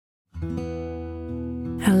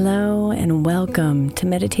Hello and welcome to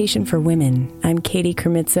Meditation for Women. I'm Katie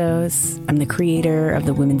Kermitzos. I'm the creator of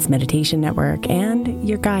the Women's Meditation Network and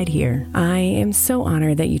your guide here. I am so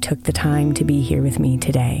honored that you took the time to be here with me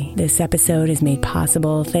today. This episode is made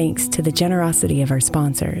possible thanks to the generosity of our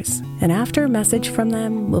sponsors. And after a message from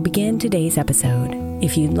them, we'll begin today's episode.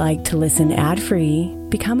 If you'd like to listen ad-free,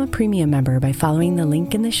 become a premium member by following the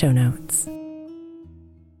link in the show notes.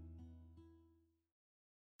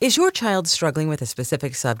 Is your child struggling with a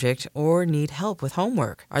specific subject or need help with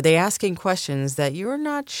homework? Are they asking questions that you're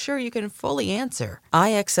not sure you can fully answer?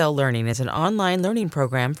 IXL Learning is an online learning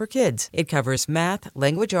program for kids. It covers math,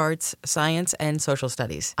 language arts, science, and social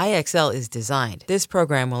studies. IXL is designed. This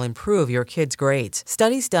program will improve your kids' grades.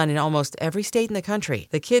 Studies done in almost every state in the country.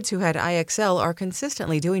 The kids who had IXL are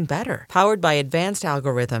consistently doing better. Powered by advanced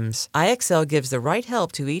algorithms, IXL gives the right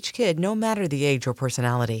help to each kid no matter the age or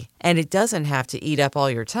personality. And it doesn't have to eat up all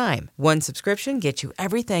your time. One subscription gets you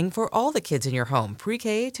everything for all the kids in your home,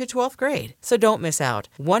 pre-K to 12th grade. So don't miss out.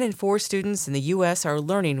 1 in 4 students in the U.S. are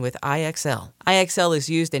learning with IXL. IXL is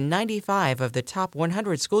used in 95 of the top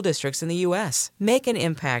 100 school districts in the U.S. Make an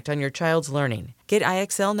impact on your child's learning. Get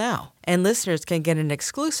IXL now. And listeners can get an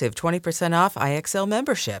exclusive 20% off IXL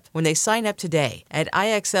membership when they sign up today at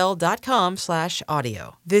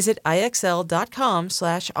IXL.com/audio. Visit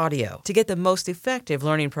IXL.com/audio to get the most effective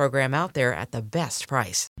learning program out there at the best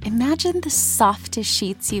price. Imagine the softest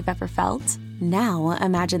sheets you've ever felt. Now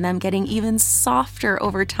imagine them getting even softer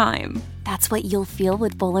over time. That's what you'll feel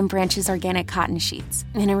with Boll & Branch's organic cotton sheets.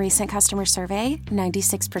 In a recent customer survey,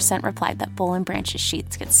 96% replied that Boll & Branch's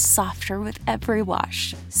sheets get softer with every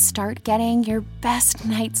wash. Start getting your best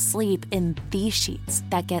night's sleep in these sheets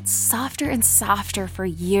that get softer and softer for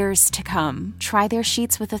years to come. Try their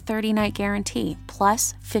sheets with a 30-night guarantee,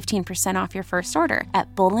 plus 15% off your first order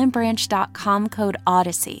at bollandbranch.com code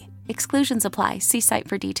Odyssey. Exclusions apply. See site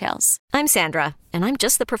for details. I'm Sandra, and I'm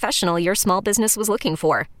just the professional your small business was looking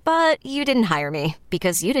for. But you didn't hire me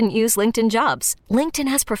because you didn't use LinkedIn Jobs. LinkedIn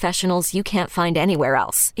has professionals you can't find anywhere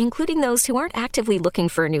else, including those who aren't actively looking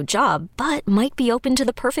for a new job, but might be open to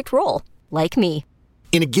the perfect role, like me.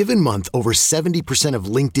 In a given month, over 70% of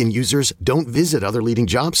LinkedIn users don't visit other leading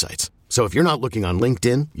job sites. So if you're not looking on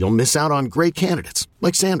LinkedIn, you'll miss out on great candidates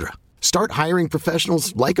like Sandra. Start hiring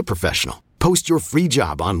professionals like a professional. Post your free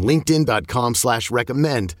job on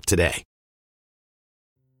linkedin.com/recommend today.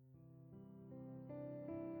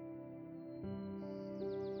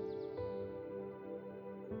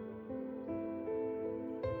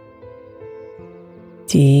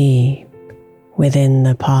 Deep within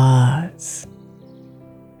the pause,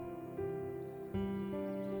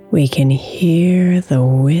 we can hear the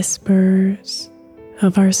whispers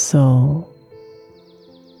of our soul.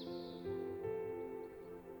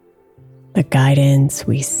 The guidance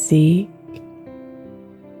we seek,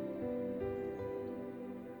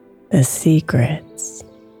 the secrets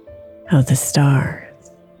of the stars.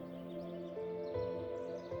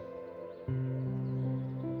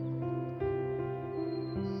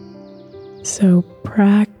 So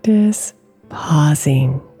practice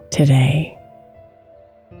pausing today,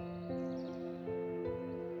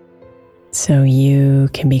 so you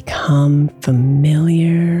can become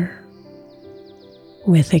familiar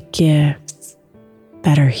with the gifts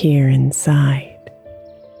that are here inside.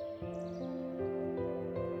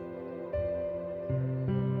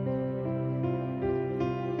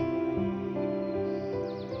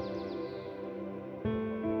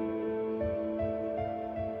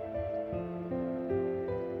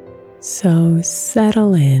 So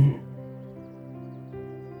settle in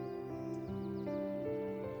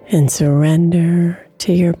and surrender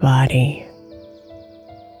to your body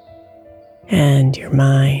and your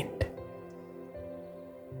mind,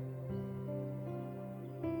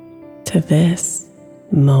 to this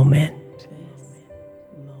moment.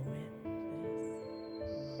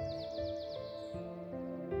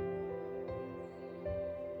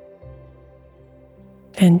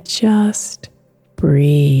 And just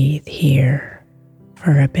breathe here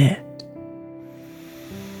for a bit.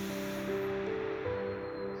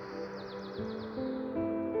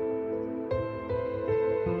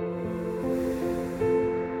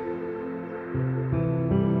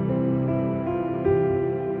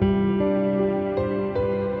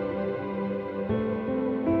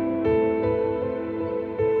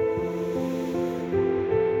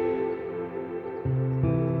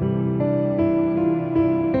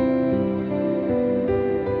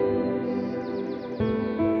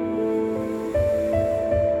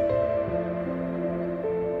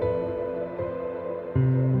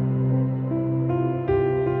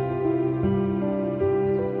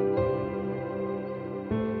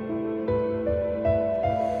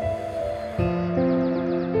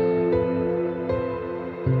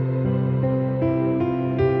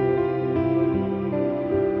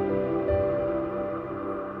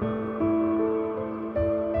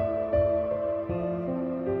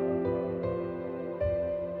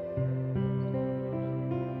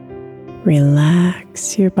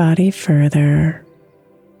 Relax your body further,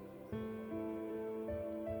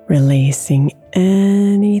 releasing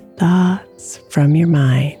any thoughts from your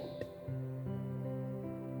mind,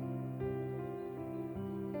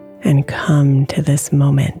 and come to this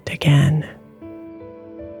moment again.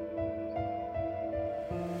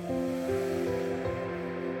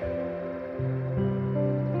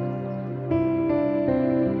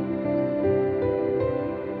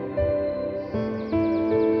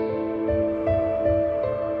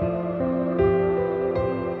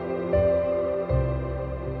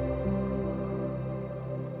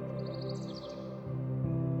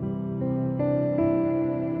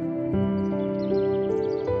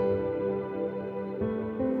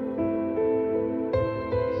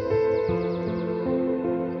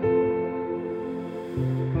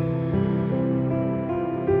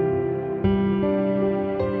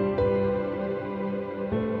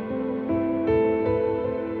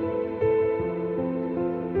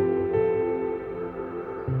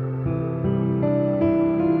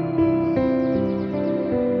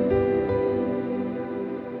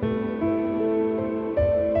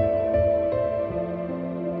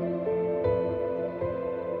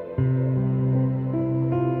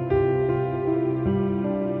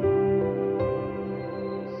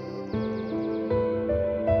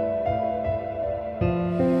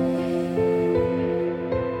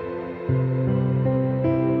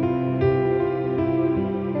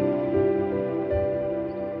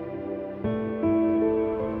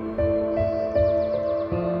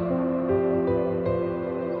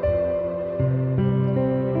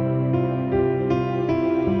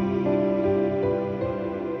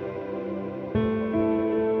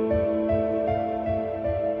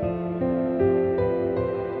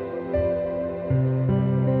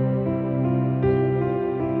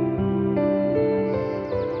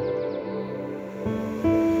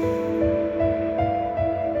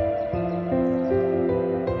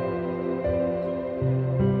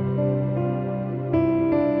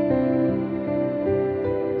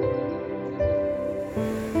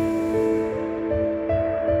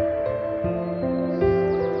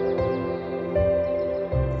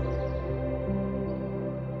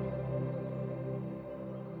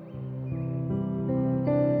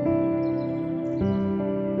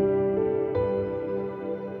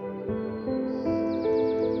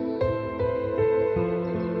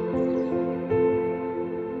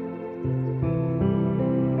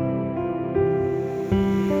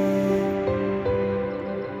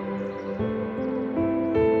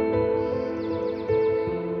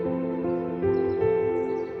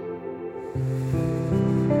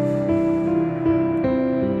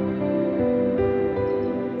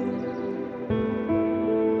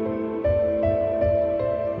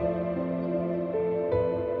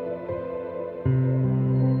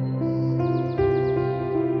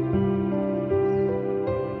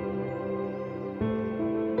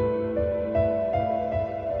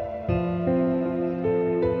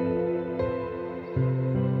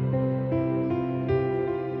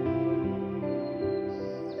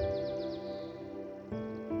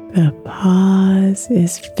 The pause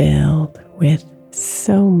is filled with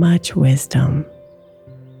so much wisdom.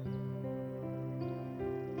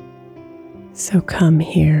 So come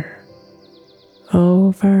here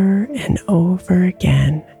over and over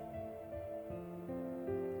again,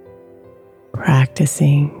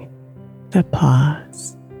 practicing the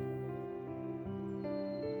pause.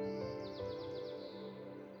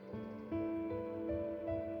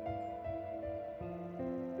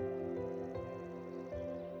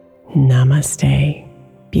 Namaste,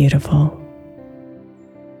 beautiful.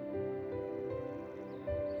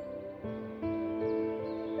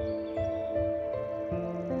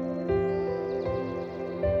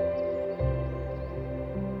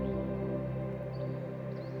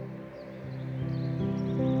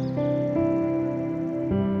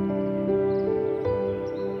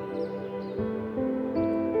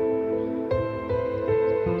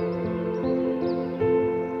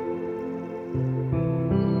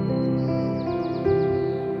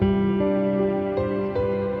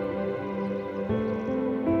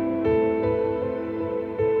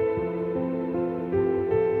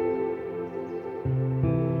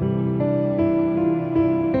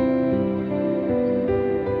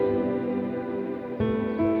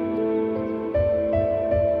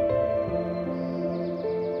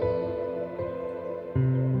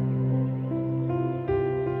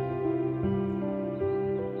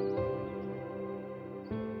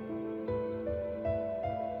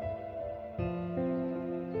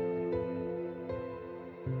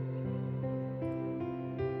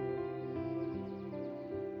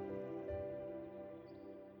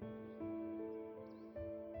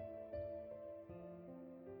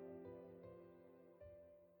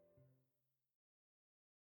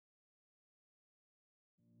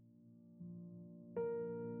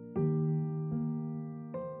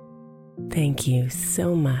 Thank you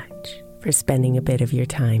so much for spending a bit of your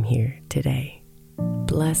time here today.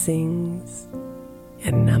 Blessings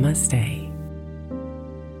and namaste.